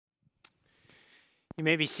You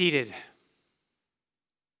may be seated.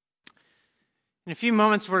 In a few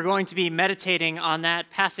moments, we're going to be meditating on that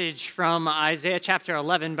passage from Isaiah chapter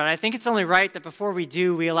 11, but I think it's only right that before we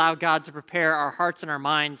do, we allow God to prepare our hearts and our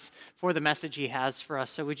minds for the message He has for us.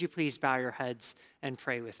 So would you please bow your heads and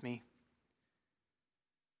pray with me?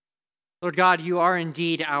 Lord God, You are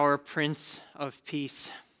indeed our Prince of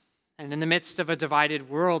Peace. And in the midst of a divided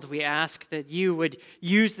world, we ask that You would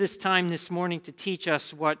use this time this morning to teach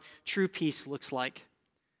us what true peace looks like.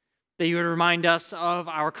 That You would remind us of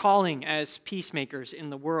our calling as peacemakers in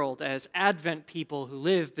the world, as Advent people who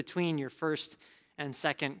live between Your first and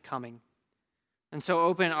second coming. And so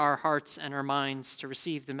open our hearts and our minds to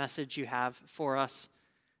receive the message You have for us.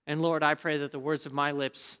 And Lord, I pray that the words of my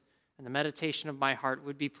lips and the meditation of my heart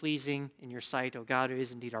would be pleasing in Your sight, O God, who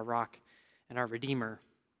is indeed our rock and our Redeemer.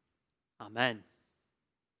 Amen.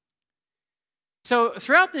 So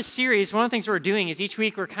throughout this series, one of the things we're doing is each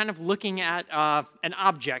week we're kind of looking at an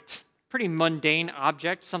object, pretty mundane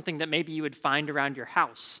object, something that maybe you would find around your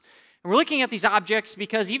house. And we're looking at these objects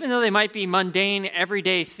because even though they might be mundane,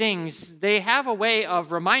 everyday things, they have a way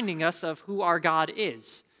of reminding us of who our God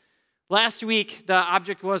is. Last week, the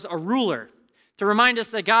object was a ruler, to remind us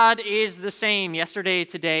that God is the same yesterday,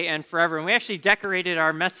 today, and forever. And we actually decorated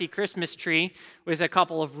our messy Christmas tree with a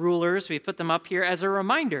couple of rulers. We put them up here as a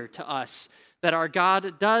reminder to us that our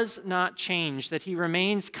God does not change, that He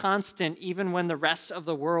remains constant even when the rest of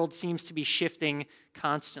the world seems to be shifting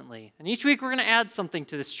constantly. And each week we're going to add something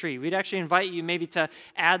to this tree. We'd actually invite you maybe to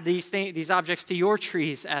add these objects to your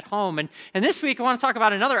trees at home. And this week I want to talk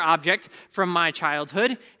about another object from my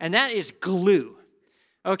childhood, and that is glue.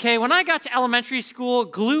 Okay, when I got to elementary school,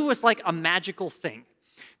 glue was like a magical thing.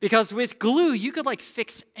 Because with glue, you could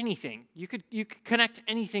fix anything. You could connect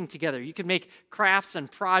anything together. You could make crafts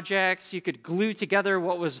and projects. You could glue together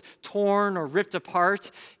what was torn or ripped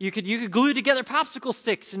apart. You could glue together popsicle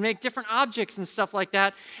sticks and make different objects and stuff like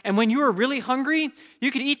that. And when you were really hungry,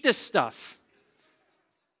 you could eat this stuff.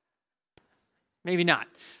 Maybe not.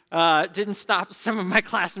 Didn't stop some of my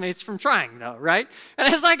classmates from trying, though, right?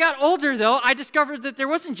 And as I got older, though, I discovered that there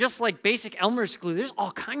wasn't just basic Elmer's glue. There's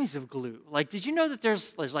all kinds of glue. Did you know that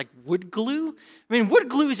there's wood glue? I mean, wood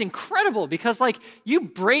glue is incredible because you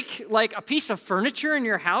break a piece of furniture in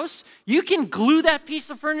your house, you can glue that piece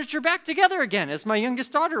of furniture back together again, as my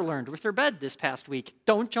youngest daughter learned with her bed this past week.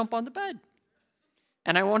 Don't jump on the bed.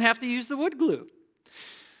 And I won't have to use the wood glue.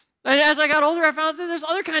 And as I got older, I found that there's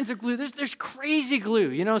other kinds of glue. There's crazy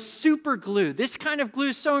glue, super glue. This kind of glue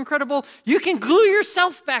is so incredible, you can glue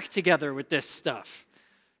yourself back together with this stuff,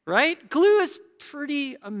 right? Glue is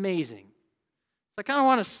pretty amazing. So I kind of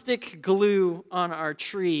want to stick glue on our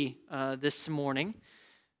tree this morning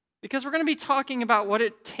because we're going to be talking about what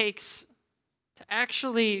it takes to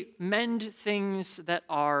actually mend things that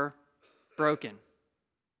are broken.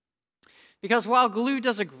 Because while glue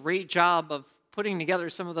does a great job of putting together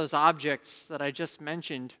some of those objects that I just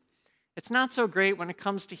mentioned, it's not so great when it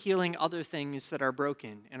comes to healing other things that are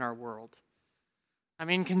broken in our world. I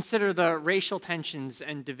mean, consider the racial tensions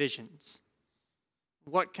and divisions.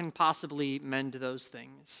 What can possibly mend those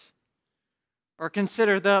things? Or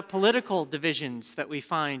consider the political divisions that we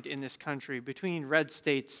find in this country between red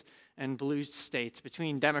states and blue states,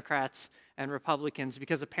 between Democrats and Republicans,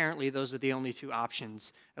 because apparently those are the only two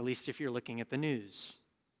options, at least if you're looking at the news.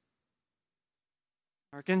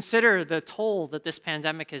 Or consider the toll that this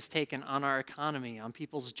pandemic has taken on our economy, on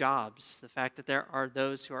people's jobs, the fact that there are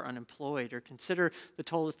those who are unemployed. Or consider the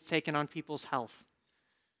toll it's taken on people's health,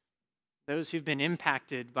 those who've been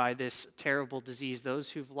impacted by this terrible disease,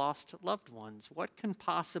 those who've lost loved ones. What can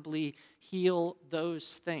possibly heal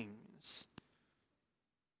those things?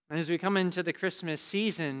 And as we come into the Christmas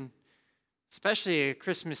season, especially a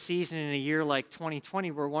Christmas season in a year like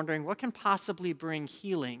 2020, we're wondering what can possibly bring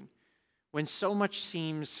healing when so much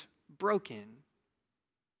seems broken.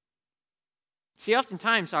 See,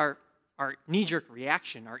 oftentimes our knee-jerk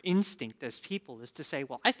reaction, our instinct as people is to say,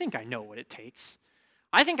 well, I think I know what it takes.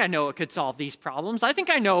 I think I know what could solve these problems. I think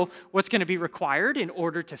I know what's going to be required in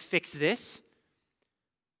order to fix this.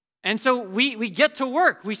 And so we get to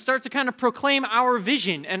work. We start to kind of proclaim our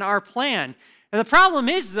vision and our plan. And the problem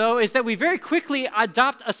is, though, is that we very quickly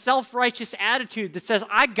adopt a self-righteous attitude that says,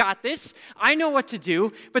 I got this, I know what to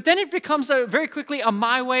do, but then it becomes very quickly a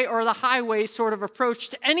my way or the highway sort of approach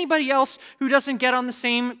to anybody else who doesn't get on the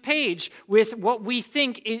same page with what we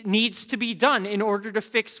think it needs to be done in order to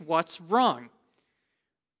fix what's wrong.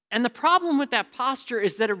 And the problem with that posture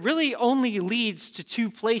is that it really only leads to two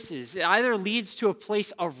places. It either leads to a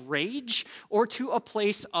place of rage or to a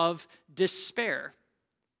place of despair.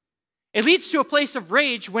 It leads to a place of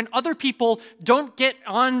rage when other people don't get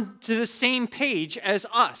on to the same page as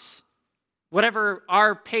us, whatever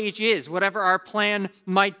our page is, whatever our plan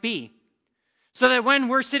might be. So that when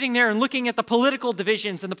we're sitting there and looking at the political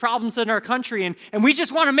divisions and the problems in our country, and we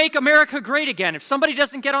just want to make America great again, if somebody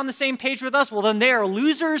doesn't get on the same page with us, well, then they are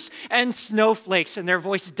losers and snowflakes, and their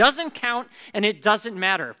voice doesn't count and it doesn't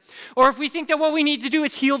matter. Or if we think that what we need to do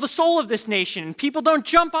is heal the soul of this nation, and people don't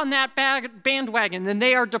jump on that bandwagon, then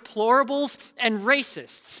they are deplorables and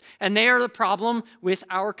racists, and they are the problem with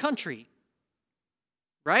our country.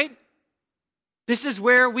 Right? This is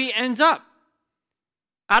where we end up.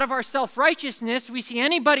 Out of our self-righteousness, we see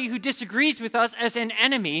anybody who disagrees with us as an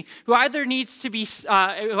enemy who either needs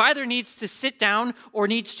to sit down or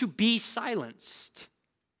needs to be silenced.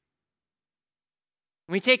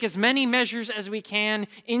 We take as many measures as we can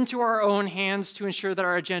into our own hands to ensure that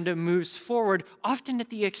our agenda moves forward, often at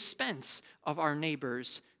the expense of our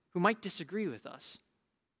neighbors who might disagree with us.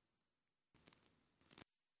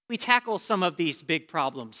 We tackle some of these big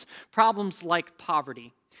problems like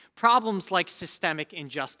poverty, problems like systemic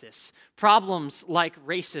injustice, problems like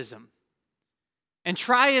racism. And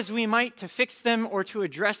try as we might to fix them or to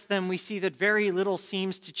address them, we see that very little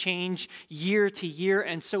seems to change year to year,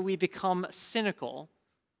 and so we become cynical.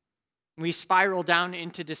 We spiral down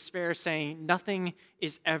into despair, saying nothing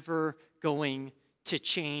is ever going to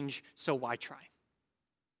change, so why try?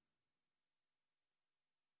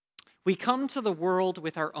 We come to the world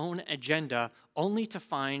with our own agenda, only to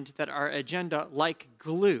find that our agenda, like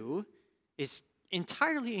glue, is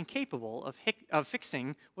entirely incapable of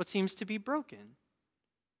fixing what seems to be broken.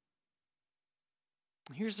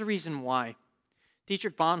 Here's the reason why.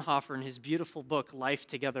 Dietrich Bonhoeffer, in his beautiful book, Life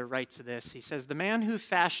Together, writes this. He says, "The man who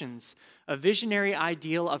fashions a visionary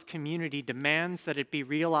ideal of community demands that it be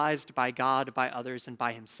realized by God, by others, and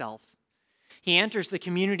by himself. He enters the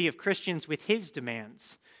community of Christians with his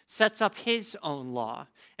demands, sets up his own law,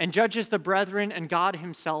 and judges the brethren and God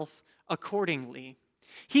himself accordingly.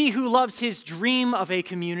 He who loves his dream of a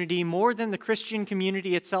community more than the Christian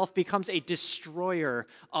community itself becomes a destroyer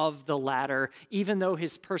of the latter, even though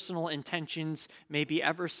his personal intentions may be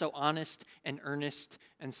ever so honest and earnest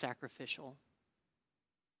and sacrificial."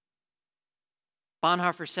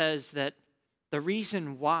 Bonhoeffer says that the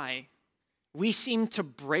reason why we seem to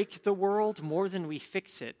break the world more than we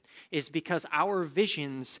fix it is because our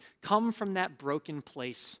visions come from that broken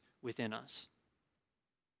place within us.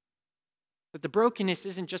 But the brokenness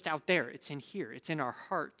isn't just out there, it's in here, it's in our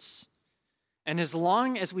hearts. And as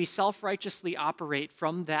long as we self-righteously operate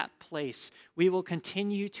from that place, we will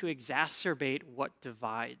continue to exacerbate what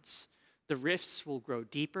divides. The rifts will grow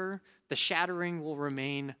deeper, the shattering will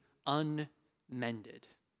remain unmended.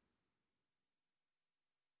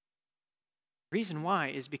 Reason why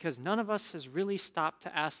is because none of us has really stopped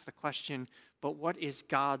to ask the question, but what is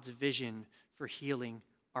God's vision for healing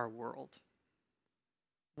our world?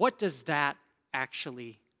 What does that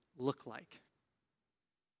actually look like?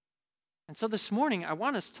 And so this morning, I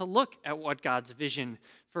want us to look at what God's vision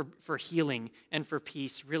for healing and for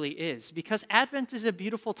peace really is, because Advent is a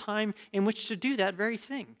beautiful time in which to do that very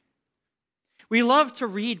thing. We love to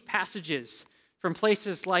read passages from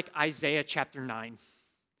places like Isaiah chapter 9.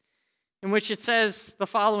 In which it says the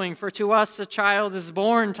following, "For to us a child is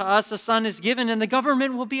born, to us a son is given, and the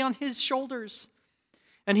government will be on his shoulders.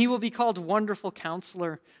 And he will be called Wonderful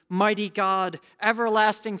Counselor, Mighty God,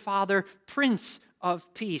 Everlasting Father, Prince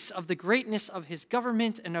of Peace. Of the greatness of his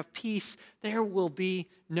government and of peace, there will be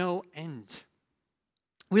no end."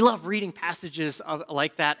 We love reading passages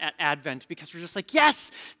like that at Advent because we're just like,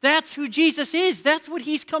 yes, that's who Jesus is. That's what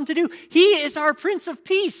he's come to do. He is our Prince of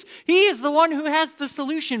Peace. He is the one who has the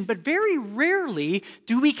solution. But very rarely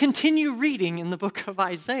do we continue reading in the book of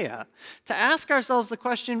Isaiah to ask ourselves the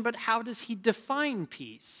question, but how does he define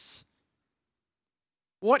peace?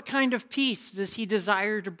 What kind of peace does he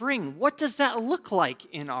desire to bring? What does that look like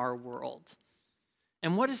in our world?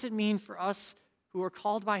 And what does it mean for us who are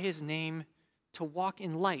called by his name to walk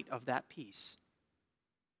in light of that peace?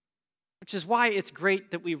 Which is why it's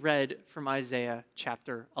great that we read from Isaiah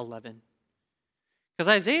chapter 11. Because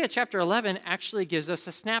Isaiah chapter 11 actually gives us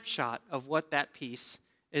a snapshot of what that peace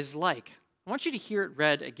is like. I want you to hear it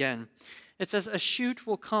read again. It says, "A shoot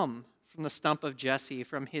will come from the stump of Jesse.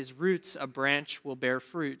 From his roots a branch will bear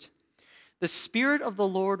fruit. The Spirit of the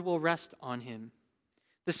Lord will rest on him,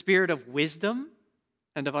 the Spirit of wisdom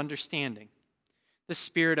and of understanding, the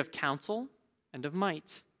Spirit of counsel and of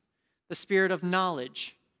might, the Spirit of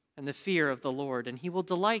knowledge and the fear of the Lord, and he will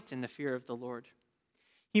delight in the fear of the Lord.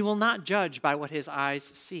 He will not judge by what his eyes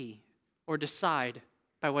see or decide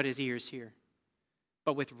by what his ears hear,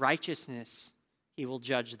 but with righteousness he he will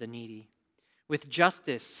judge the needy. With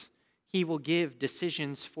justice, he will give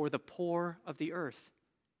decisions for the poor of the earth.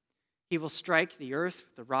 He will strike the earth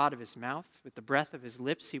with the rod of his mouth. With the breath of his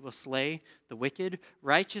lips, he will slay the wicked.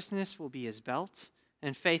 Righteousness will be his belt,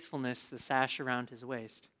 and faithfulness the sash around his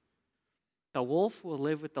waist. The wolf will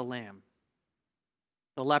live with the lamb.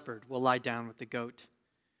 The leopard will lie down with the goat.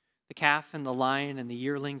 The calf and the lion and the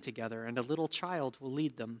yearling together, and a little child will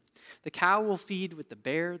lead them. The cow will feed with the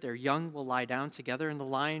bear. Their young will lie down together, and the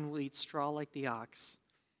lion will eat straw like the ox.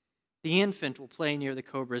 The infant will play near the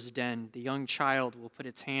cobra's den. The young child will put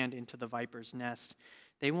its hand into the viper's nest.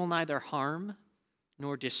 They will neither harm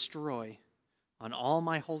nor destroy on all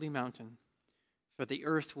my holy mountain, for the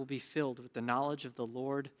earth will be filled with the knowledge of the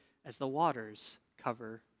Lord as the waters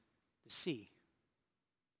cover the sea.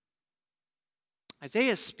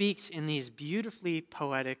 Isaiah speaks in these beautifully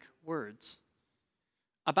poetic words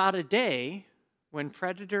about a day when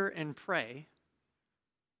predator and prey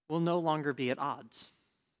will no longer be at odds.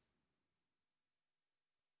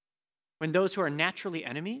 When those who are naturally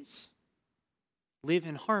enemies live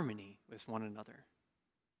in harmony with one another.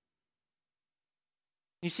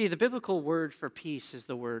 You see, the biblical word for peace is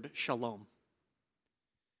the word shalom.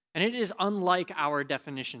 And it is unlike our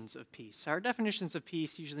definitions of peace. Our definitions of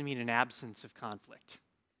peace usually mean an absence of conflict,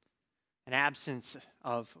 an absence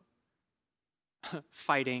of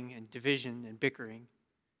fighting and division and bickering.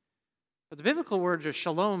 But the biblical word of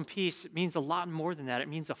shalom, peace, means a lot more than that. It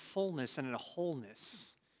means a fullness and a wholeness.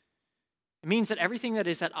 It means that everything that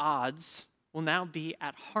is at odds will now be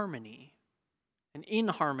at harmony and in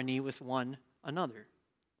harmony with one another.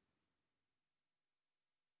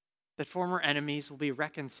 That former enemies will be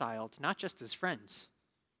reconciled, not just as friends,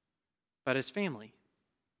 but as family.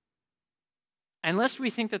 And lest we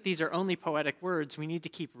think that these are only poetic words, we need to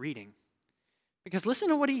keep reading. Because listen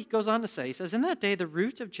to what he goes on to say. He says, "In that day, the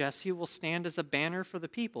root of Jesse will stand as a banner for the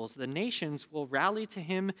peoples. The nations will rally to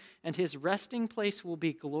him, and his resting place will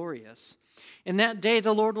be glorious. In that day,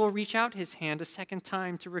 the Lord will reach out his hand a second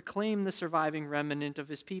time to reclaim the surviving remnant of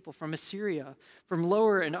his people from Assyria, from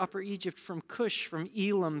Lower and Upper Egypt, from Cush, from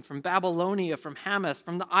Elam, from Babylonia, from Hamath,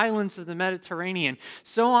 from the islands of the Mediterranean,"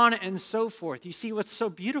 so on and so forth. You see, what's so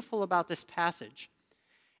beautiful about this passage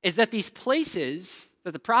is that these places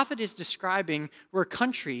that the prophet is describing were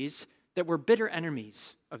countries that were bitter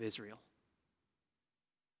enemies of Israel.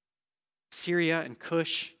 Syria and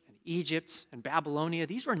Cush and Egypt and Babylonia,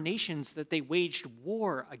 these were nations that they waged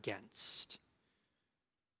war against.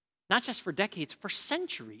 Not just for decades, for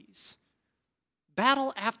centuries.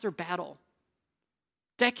 Battle after battle.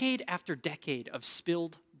 Decade after decade of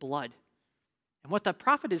spilled blood. And what the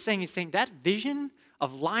prophet is saying that vision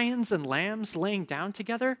of lions and lambs laying down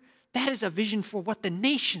together, that is a vision for what the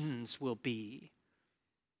nations will be.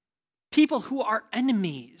 People who are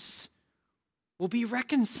enemies will be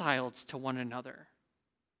reconciled to one another.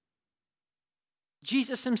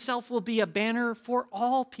 Jesus himself will be a banner for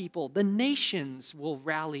all people. The nations will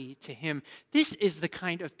rally to him. This is the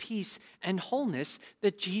kind of peace and wholeness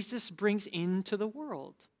that Jesus brings into the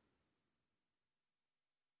world.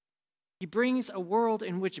 He brings a world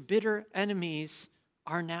in which bitter enemies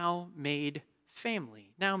are now made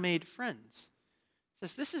family, now made friends. He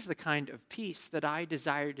says, this is the kind of peace that I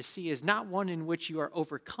desire to see, is not one in which you are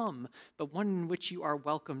overcome, but one in which you are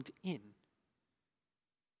welcomed in.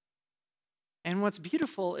 And what's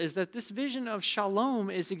beautiful is that this vision of shalom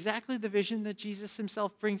is exactly the vision that Jesus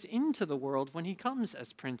himself brings into the world when he comes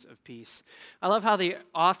as Prince of Peace. I love how the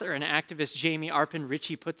author and activist Jamie Arpin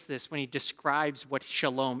Ritchie puts this when he describes what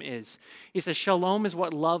shalom is. He says, shalom is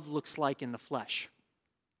what love looks like in the flesh.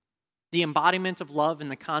 The embodiment of love in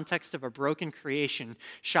the context of a broken creation.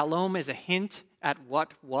 Shalom is a hint at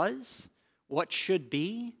what was, what should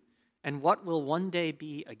be, and what will one day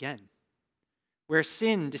be again. Where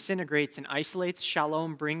sin disintegrates and isolates,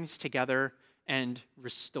 shalom brings together and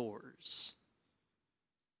restores.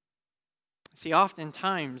 See,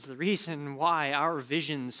 oftentimes the reason why our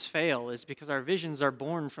visions fail is because our visions are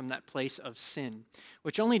born from that place of sin,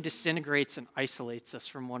 which only disintegrates and isolates us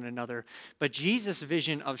from one another. But Jesus'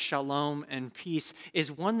 vision of shalom and peace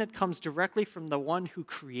is one that comes directly from the one who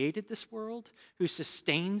created this world, who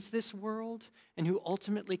sustains this world, and who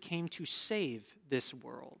ultimately came to save this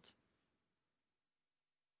world.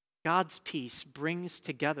 God's peace brings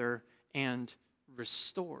together and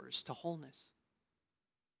restores to wholeness.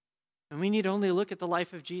 And we need only look at the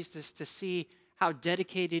life of Jesus to see how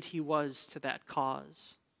dedicated he was to that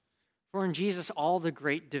cause. For in Jesus, all the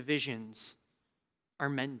great divisions are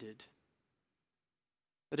mended.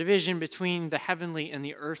 The division between the heavenly and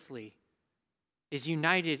the earthly is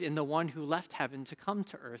united in the one who left heaven to come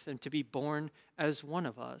to earth and to be born as one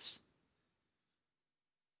of us.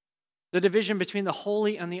 The division between the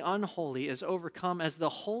holy and the unholy is overcome as the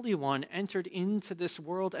Holy One entered into this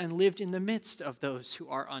world and lived in the midst of those who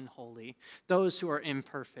are unholy, those who are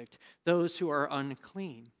imperfect, those who are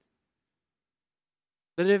unclean.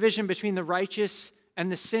 The division between the righteous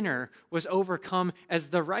and the sinner was overcome as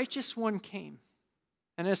the righteous one came.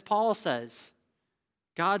 And as Paul says,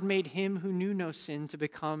 God made him who knew no sin to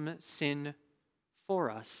become sin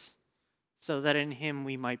for us, so that in him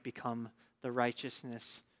we might become the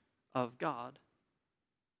righteousness of God.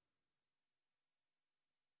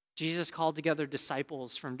 Jesus called together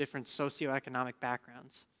disciples from different socioeconomic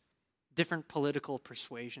backgrounds, different political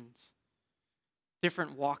persuasions,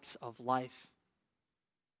 different walks of life,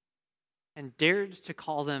 and dared to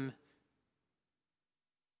call them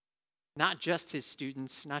not just his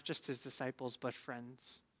students, not just his disciples, but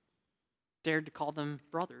friends. Dared to call them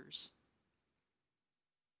brothers.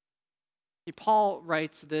 Paul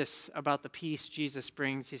writes this about the peace Jesus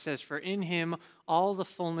brings. He says, "For in him all the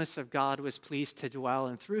fullness of God was pleased to dwell,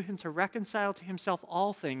 and through him to reconcile to himself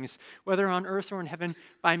all things, whether on earth or in heaven,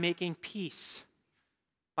 by making peace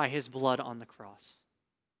by his blood on the cross."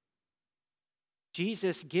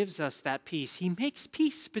 Jesus gives us that peace. He makes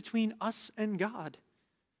peace between us and God.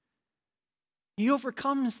 He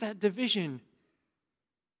overcomes that division,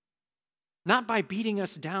 not by beating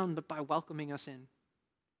us down, but by welcoming us in.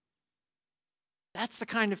 That's the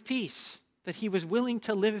kind of peace that he was willing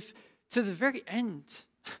to live to the very end,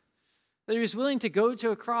 that he was willing to go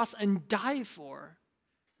to a cross and die for,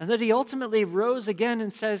 and that he ultimately rose again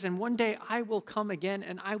and says, "And one day I will come again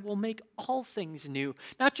and I will make all things new,"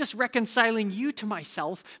 not just reconciling you to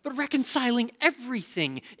myself, but reconciling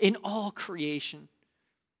everything in all creation.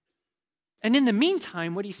 And in the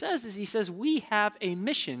meantime, what he says is, he says, we have a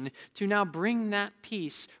mission to now bring that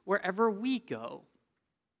peace wherever we go.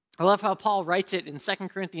 I love how Paul writes it in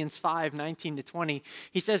 2 Corinthians 5:19-20.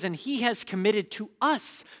 He says, "And he has committed to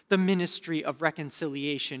us the ministry of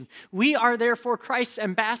reconciliation. We are therefore Christ's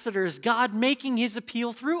ambassadors, God making his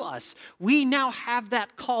appeal through us." We now have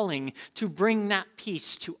that calling to bring that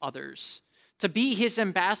peace to others, to be his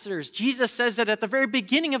ambassadors. Jesus says that at the very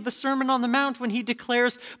beginning of the Sermon on the Mount when he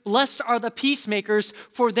declares, "Blessed are the peacemakers,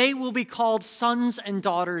 for they will be called sons and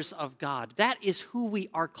daughters of God." That is who we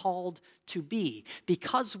are called to be.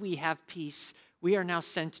 Because we have peace, we are now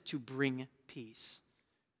sent to bring peace.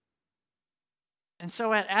 And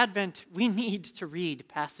so at Advent, we need to read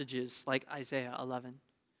passages like Isaiah 11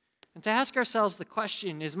 and to ask ourselves the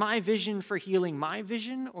question, is my vision for healing my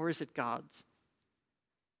vision, or is it God's?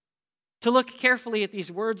 To look carefully at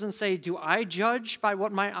these words and say, do I judge by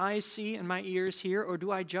what my eyes see and my ears hear, or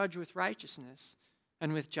do I judge with righteousness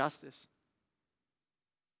and with justice?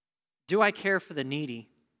 Do I care for the needy?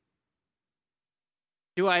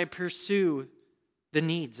 Do I pursue the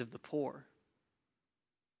needs of the poor?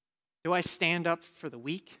 Do I stand up for the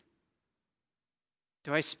weak?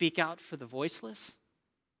 Do I speak out for the voiceless?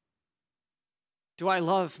 Do I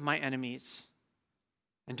love my enemies?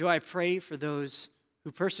 And do I pray for those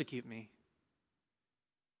who persecute me?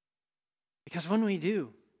 Because when we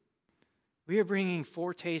do, we are bringing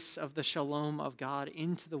foretastes of the shalom of God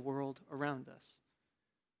into the world around us.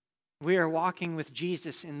 We are walking with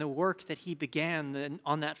Jesus in the work that he began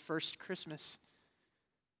on that first Christmas.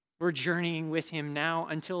 We're journeying with him now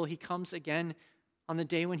until he comes again on the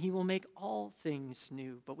day when he will make all things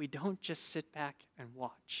new. But we don't just sit back and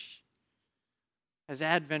watch. As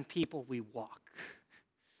Advent people, we walk.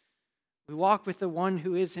 We walk with the one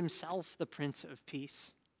who is himself the Prince of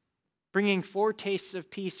Peace, bringing foretastes of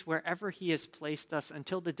peace wherever he has placed us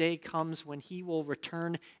until the day comes when he will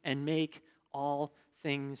return and make all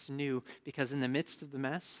things new. Because in the midst of the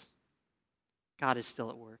mess, God is still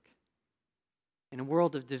at work. In a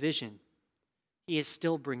world of division, he is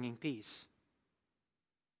still bringing peace.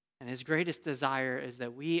 And his greatest desire is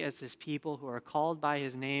that we as his people who are called by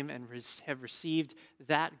his name and have received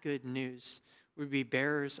that good news would be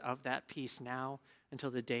bearers of that peace now until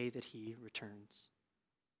the day that he returns.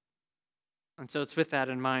 And so it's with that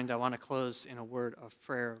in mind, I want to close in a word of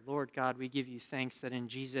prayer. Lord God, we give you thanks that in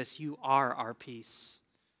Jesus you are our peace.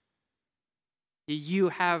 You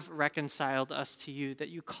have reconciled us to you, that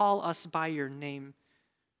you call us by your name.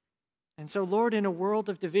 And so, Lord, in a world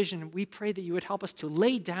of division, we pray that you would help us to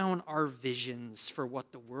lay down our visions for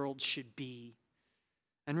what the world should be,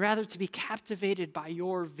 and rather to be captivated by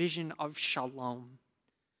your vision of shalom,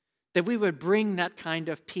 that we would bring that kind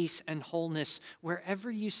of peace and wholeness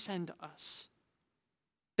wherever you send us,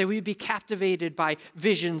 that we would be captivated by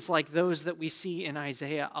visions like those that we see in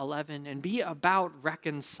Isaiah 11 and be about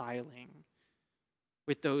reconciling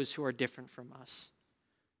with those who are different from us.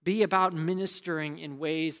 Be about ministering in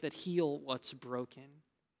ways that heal what's broken,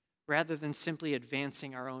 rather than simply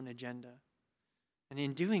advancing our own agenda. And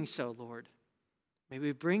in doing so, Lord, may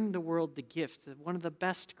we bring the world the gift, one of the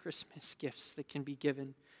best Christmas gifts that can be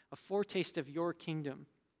given, a foretaste of your kingdom,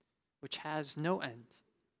 which has no end.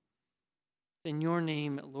 In your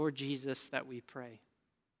name, Lord Jesus, that we pray.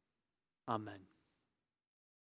 Amen.